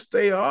man, yes,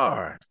 they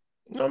are.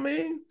 You know what I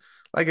mean?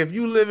 Like if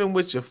you living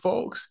with your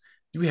folks,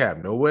 you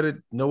have nowhere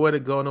to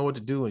go, know what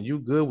to do, and you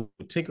good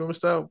with tinkering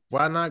stuff.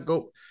 Why not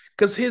go?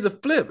 Because here's a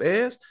flip,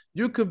 is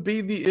you could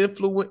be the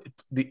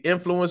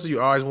influencer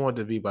you always wanted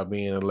to be by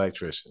being an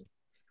electrician,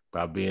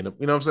 by being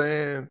you know what I'm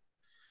saying?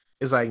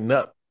 It's like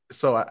nut.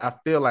 So I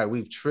feel like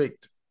we've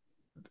tricked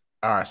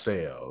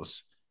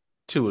ourselves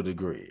to a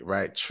degree,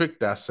 right?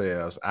 Tricked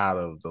ourselves out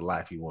of the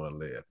life you want to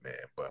live, man.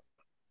 But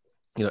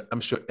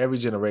I'm sure I'm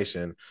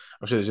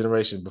sure the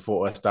generation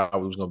before us thought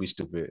we was gonna be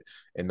stupid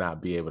and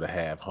not be able to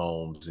have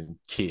homes and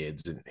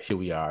kids, and here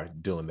we are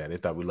doing that. They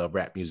thought we love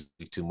rap music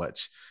too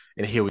much,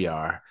 and here we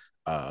are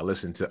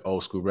listening to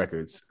old school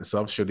records. And so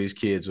I'm sure these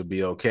kids will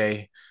be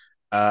okay.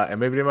 And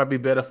maybe they might be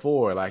better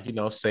for like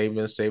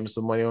saving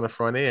some money on the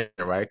front end,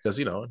 right? Because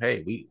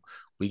hey,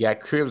 we got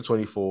cribs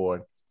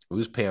 24. We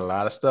was paying a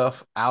lot of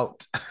stuff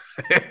out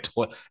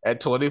at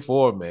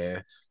 24,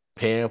 man.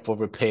 Paying for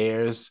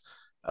repairs,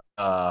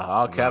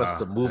 all kind of Nah,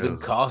 some moving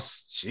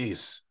costs.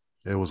 Jeez.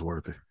 it was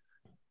worth it.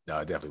 No,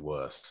 it definitely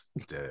was.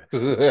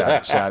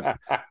 Shout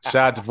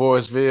out to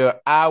Forestville.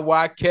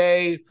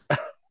 IYK.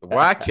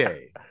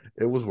 YK.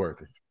 It was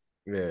worth it.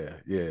 Yeah,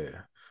 yeah.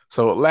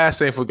 So last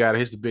thing we got,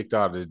 here's the big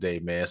thought of the day,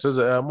 man. So it's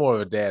more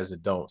of a dads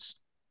and don'ts.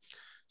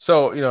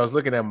 So, I was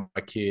looking at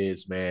my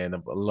kids, man. I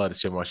love the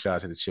Chipmunks. Shout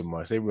out to the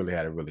Chipmunks. They really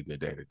had a really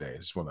good day today. I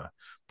just want to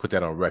put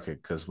that on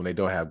record because when they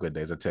don't have good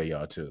days, I tell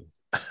y'all too.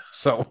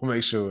 So I'll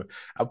make sure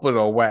I put it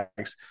on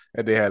wax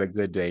that they had a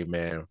good day,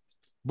 man.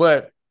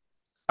 But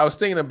I was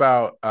thinking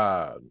about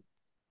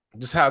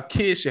just how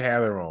kids should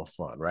have their own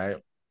fun, right?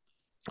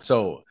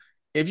 So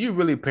if you're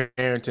really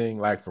parenting,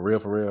 like for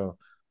real,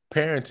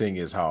 parenting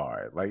is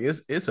hard. Like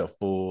it's a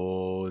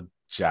full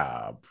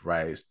job,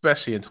 right?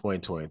 Especially in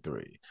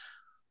 2023.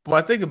 But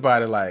when I think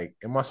about it, like,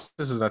 and my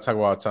sisters I talk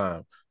about all the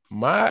time,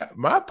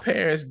 my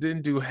parents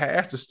didn't do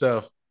half the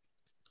stuff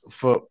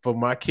for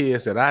my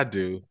kids that I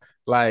do.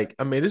 Like,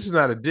 I mean, this is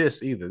not a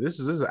diss either.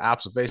 This is an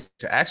observation.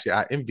 Actually,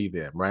 I envy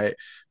them, right?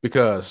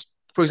 Because,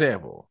 for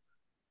example,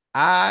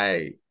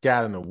 I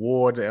got an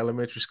award in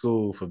elementary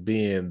school for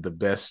being the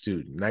best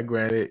student. Now,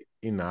 granted,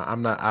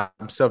 I'm not.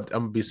 I'm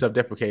gonna be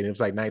self-deprecating. It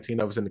was like 19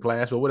 of us in the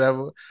class, but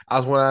whatever. I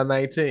was one out of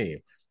 19.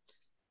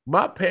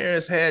 My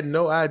parents had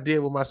no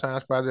idea what my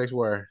science projects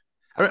were.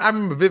 I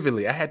remember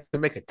vividly. I had to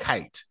make a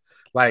kite.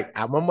 Like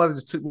my mother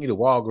just took me to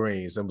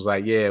Walgreens and was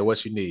like, "Yeah,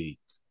 what you need?"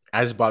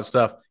 I just bought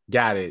stuff.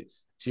 Got it.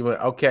 She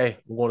went, "Okay,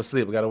 I'm going to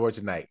sleep. I got to work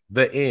tonight."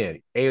 The end.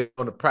 A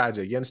on the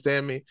project. You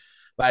understand me?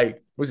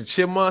 Like with the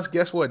chipmunks.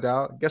 Guess what,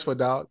 dog? Guess what,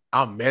 dog?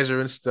 I'm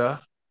measuring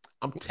stuff.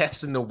 I'm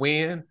testing the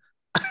wind.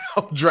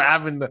 I'm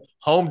driving the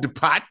home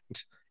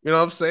department. You know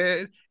what I'm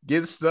saying?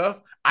 Get stuff.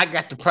 I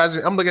got the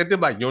president. I'm looking at them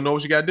like, you don't know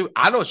what you got to do.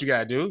 I know what you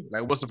got to do.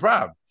 Like, what's the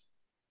problem?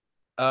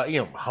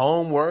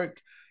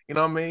 Homework. You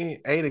know what I mean?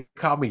 Ada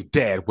called me,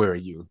 Dad, where are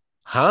you?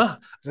 Huh?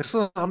 I said,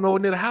 son, I'm nowhere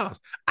near the house.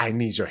 I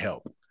need your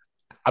help.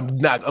 I'm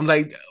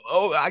like,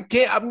 oh, I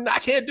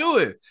can't do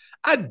it.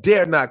 I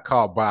dare not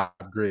call Bob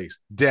Griggs.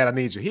 Dad, I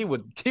need you. He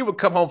would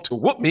come home to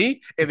whoop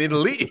me and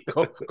then leave,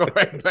 go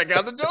right back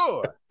out the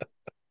door.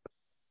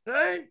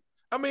 Right?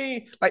 I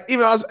mean, like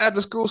even I was after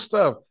school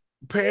stuff,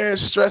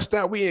 parents stressed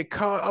out. We in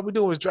car, all we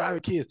doing was driving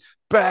kids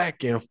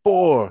back and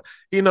forth,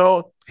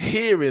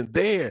 here and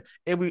there.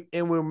 And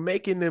we're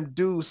making them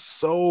do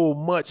so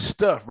much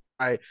stuff,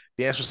 right?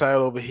 Dance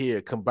recital over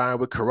here, combined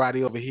with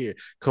karate over here,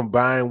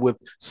 combined with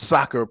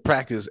soccer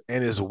practice,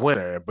 and it's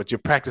winter, but you're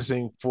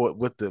practicing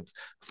with the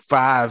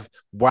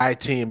 5Y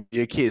team,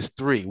 your kids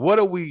 3. What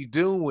are we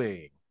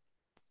doing?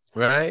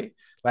 Right?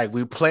 Like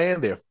we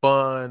plan their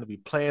fun, we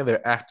plan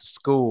their after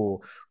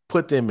school,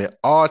 put them in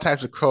all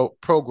types of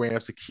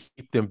programs to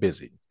keep them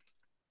busy.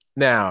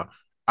 Now,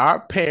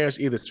 our parents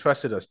either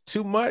trusted us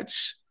too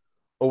much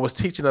or was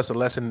teaching us a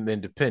lesson in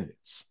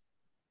independence.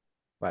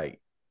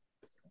 Like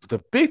the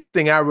big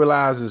thing I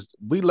realized is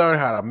we learn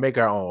how to make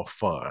our own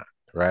fun,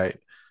 right?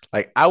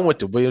 Like I went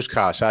to Williams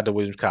College, shout out to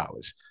Williams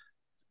College.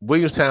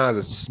 Williamstown is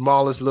the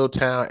smallest little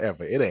town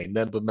ever. It ain't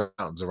nothing but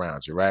mountains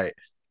around you, right?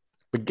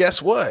 But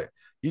guess what?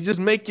 You just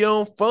make your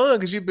own fun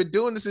because you've been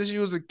doing this since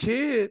you was a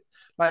kid.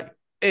 Like,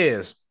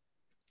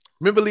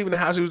 remember leaving the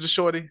house you was a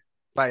shorty?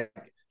 Like,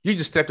 you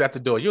just stepped out the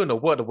door. You don't know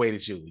what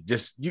awaited you.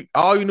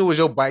 All you knew was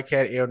your bike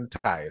had air in the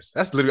tires.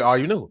 That's literally all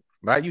you knew,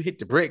 right? You hit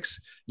the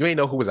bricks. You ain't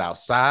know who was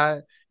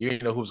outside. You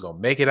ain't know who was gonna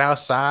make it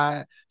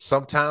outside.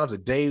 Sometimes the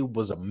day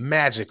was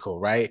magical,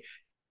 right?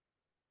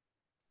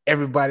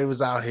 Everybody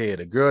was out here.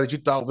 The girl that you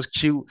thought was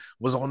cute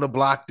was on the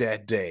block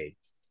that day.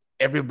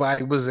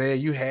 Everybody was there.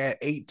 You had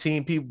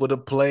 18 people to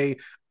play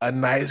a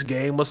nice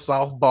game of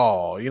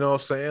softball, you know what I'm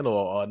saying?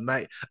 Or a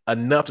night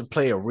enough to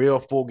play a real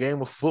full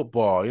game of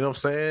football, you know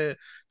what I'm saying?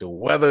 The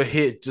weather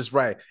hit just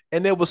right.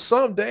 And there was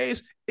some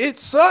days it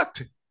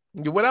sucked.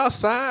 You went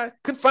outside,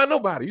 couldn't find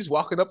nobody. You just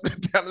walking up and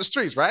down the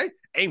streets, right?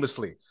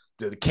 Aimlessly.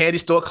 The candy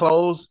store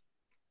closed.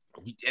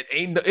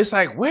 It's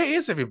like, where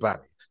is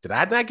everybody? Did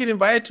I not get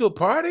invited to a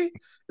party?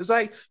 It's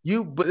like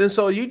and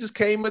so you just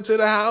came into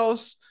the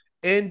house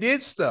and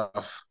did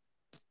stuff.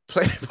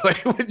 Play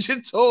with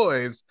your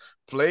toys,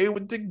 play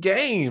with the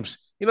games.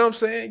 You know what I'm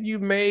saying? You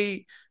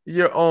made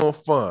your own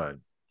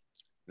fun.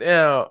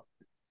 Now,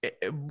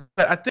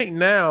 but I think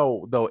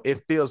now though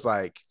it feels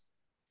like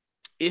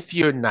if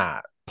you're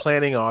not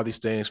planning all these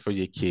things for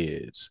your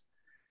kids,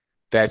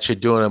 that you're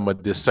doing them a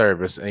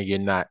disservice and you're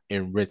not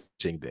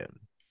enriching them.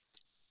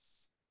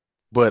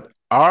 But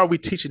are we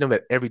teaching them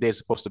that every day is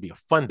supposed to be a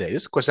fun day?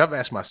 This is a question I've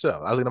asked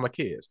myself. I was looking at my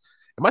kids.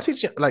 Am I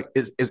teaching like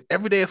is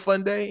every day a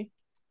fun day?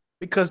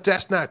 Because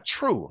that's not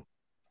true.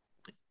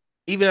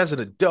 Even as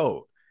an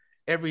adult,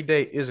 every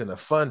day isn't a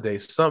fun day.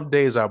 Some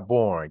days are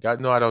boring. I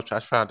know I don't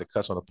try trying to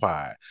cuss on the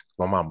pod.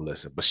 My mom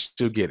listen, but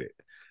she'll get it.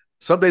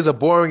 Some days are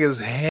boring as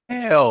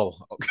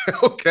hell.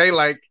 Okay,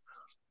 like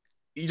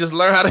you just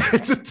learn how to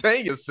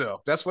entertain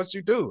yourself. That's what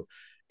you do.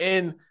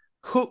 And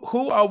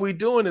who are we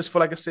doing this for?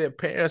 Like I said,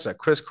 parents are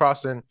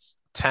crisscrossing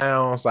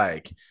towns,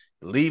 like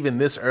leaving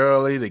this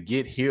early to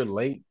get here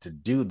late to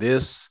do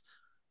this.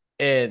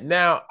 And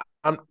now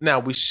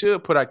we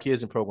should put our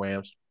kids in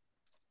programs,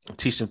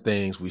 teach them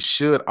things. We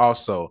should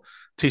also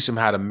teach them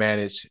how to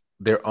manage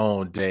their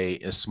own day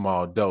in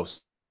small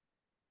doses.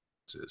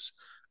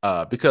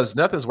 Because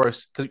nothing's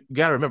worse. Because you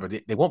got to remember,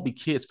 they won't be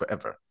kids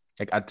forever.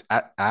 Like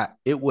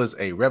it was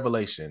a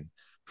revelation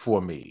for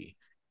me.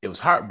 It was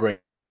heartbreaking,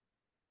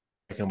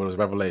 but it was a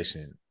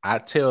revelation. I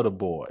tell the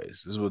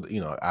boys, this was,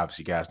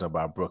 obviously you guys know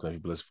about Brooklyn,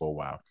 you've been listening for a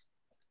while,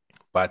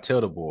 but I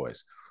tell the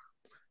boys,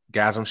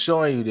 guys, I'm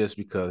showing you this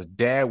because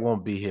dad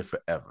won't be here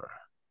forever.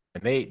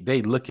 And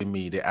they look at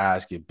me, their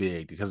eyes get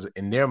big because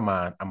in their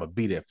mind, I'm gonna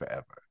be there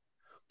forever.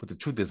 But the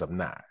truth is I'm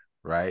not,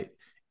 right?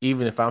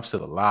 Even if I'm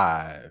still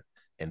alive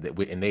and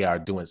they are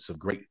doing some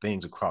great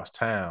things across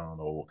town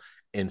or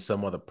in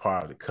some other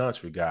part of the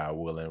country, God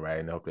willing, right?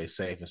 And I hope they're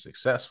safe and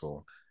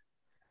successful.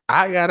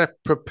 I gotta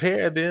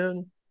prepare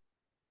them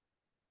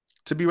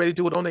to be ready to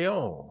do it on their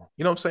own.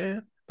 You know what I'm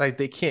saying? Like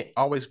they can't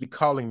always be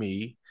calling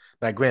me.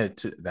 Now,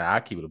 granted, now I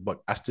keep it a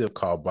buck. I still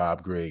call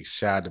Bob Griggs,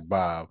 shout out to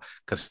Bob,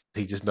 because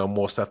he just know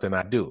more stuff than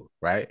I do,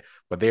 right?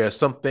 But there are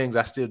some things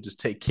I still just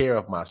take care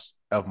of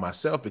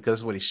myself because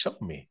it's what he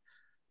showed me.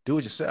 Do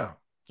it yourself.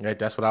 Right?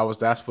 That's what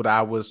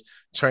I was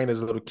trained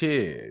as a little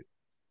kid.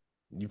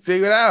 You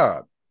figure it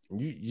out.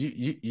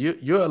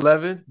 You're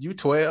 11, you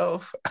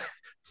 12.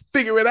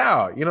 Figure it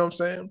out. You know what I'm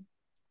saying?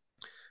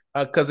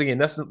 Because again,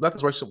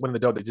 nothing's worse when an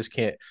adult that just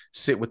can't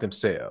sit with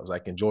themselves,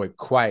 like enjoy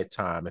quiet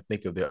time and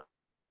think of their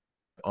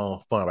own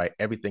fun, right?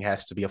 Everything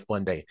has to be a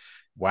fun day.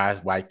 Why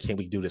can't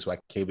we do this? Why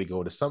can't we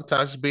go to?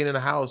 Sometimes just being in the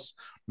house,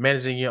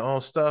 managing your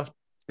own stuff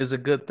is a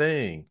good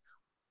thing.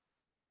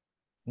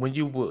 When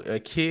you were a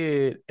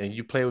kid and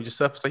you play with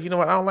yourself, it's like, you know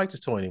what? I don't like this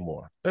toy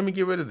anymore. Let me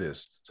get rid of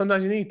this.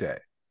 Sometimes you need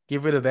that.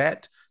 Get rid of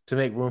that to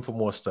make room for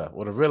more stuff,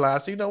 or to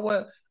realize, you know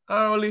what,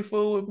 I don't really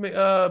fool with me,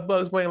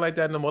 Bugs Bunny like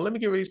that no more. Let me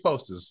get rid of these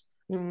posters.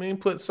 You know what I mean,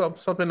 put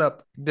something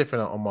up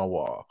different on my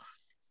wall.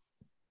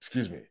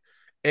 Excuse me.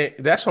 And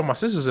that's why my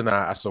sisters and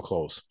I are so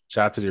close.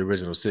 Shout out to the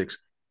original six.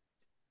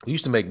 We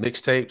used to make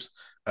mixtapes.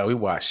 We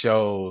watched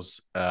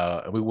shows,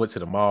 and we went to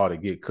the mall to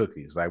get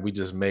cookies. Like, we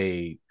just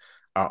made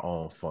our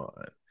own fun.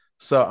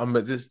 So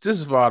this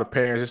is for all the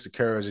parents, just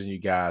encouraging you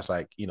guys,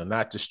 like,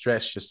 not to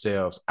stress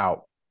yourselves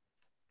out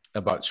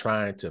about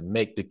trying to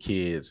make the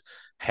kids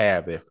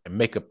have it and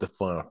make up the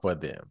fun for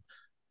them.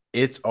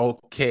 It's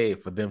okay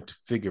for them to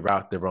figure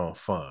out their own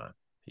fun.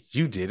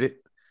 You did it,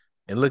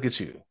 and look at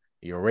you.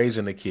 You're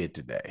raising a kid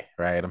today,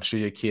 right? I'm sure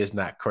your kid's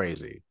not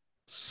crazy.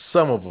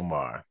 Some of them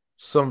are.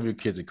 Some of your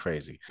kids are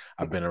crazy.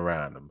 I've been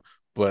around them,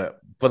 but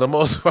for the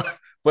most part,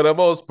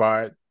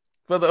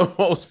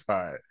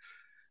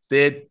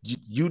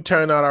 you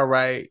turn out all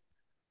right,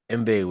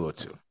 and they will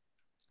too.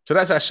 So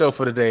that's our show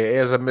for today.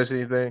 As I miss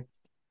anything?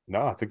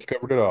 No, I think you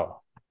covered it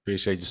all.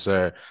 Appreciate you,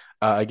 sir.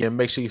 Again,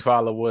 make sure you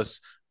follow us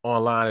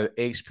online at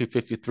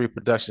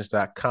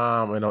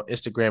hp53productions.com and on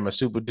Instagram at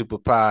Super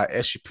Duper Pod,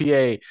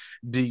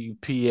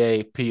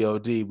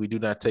 SUPADUPAPOD. We do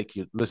not take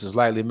your listens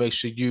lightly. Make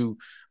sure you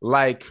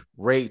like,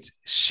 rate,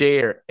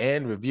 share,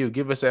 and review.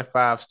 Give us that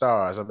 5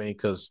 stars. I mean,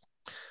 because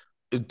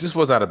this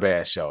was not a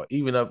bad show.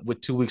 Even up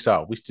with 2 weeks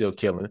off, we still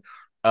killing.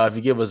 If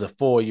you give us a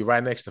 4, you're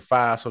right next to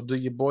 5. So do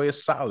your boy a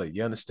solid.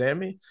 You understand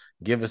me?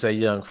 Give us a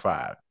young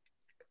 5.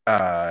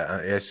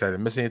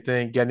 Miss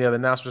anything? Got any other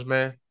announcements,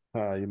 man?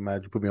 You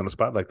mad you put me on the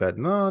spot like that?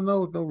 No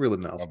real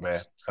announcements. Oh,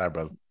 man. Sorry,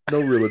 brother. No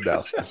real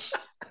announcements.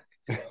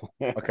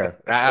 Okay.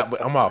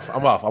 I'm off.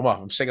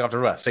 I'm shaking off the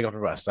rust.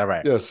 All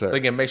right. Yes, sir. But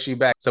again, make sure you're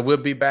back. So we'll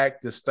be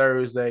back this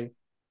Thursday.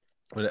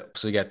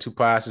 So we got 2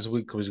 pods this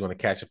week because we're going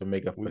to catch up and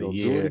make up for the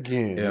year. Do it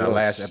again. And our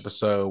last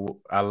episode,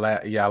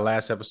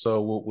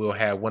 we'll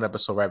have 1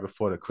 episode right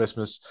before the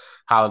Christmas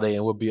holiday,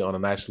 and we'll be on a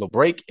nice little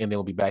break, and then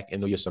we'll be back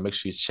in New Year. So make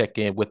sure you check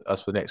in with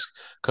us for the next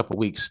couple of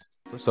weeks.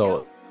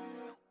 So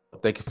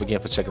thank you again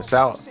for checking us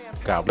out.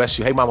 God bless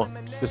you. Hey, mama,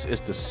 this is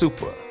the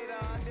Super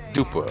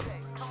Duper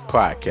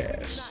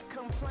Podcast.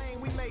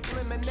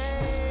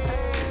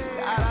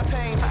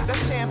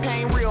 That's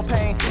champagne, real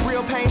pain,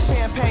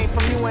 champagne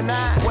from you and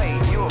I. Wait,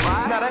 you and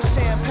I? Now that's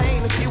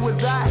champagne. If you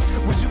was I,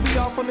 would you be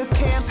off on this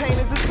campaign?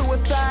 Is it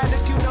suicide?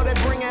 If you know that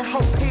bringing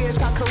hope here is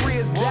how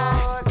careers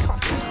die.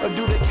 Or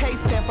do the K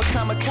stand for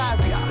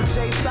kamikaze? For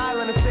Jay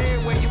Silent, it's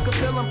everywhere you can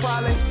feel them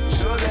probably.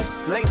 Surely,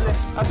 lately,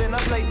 I've been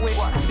up late with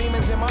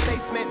demons in my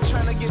basement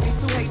trying to get me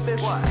to hate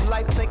this.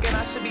 Life thinking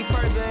I should be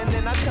further and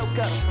then I choke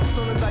up. As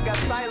soon as I got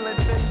silent,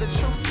 then the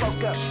truth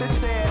spoke up. This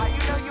said, how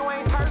you know you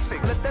ain't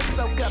perfect? Let that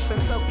soak up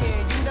and soak in.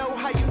 You know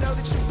how you know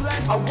that you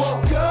blessed? I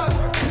woke up.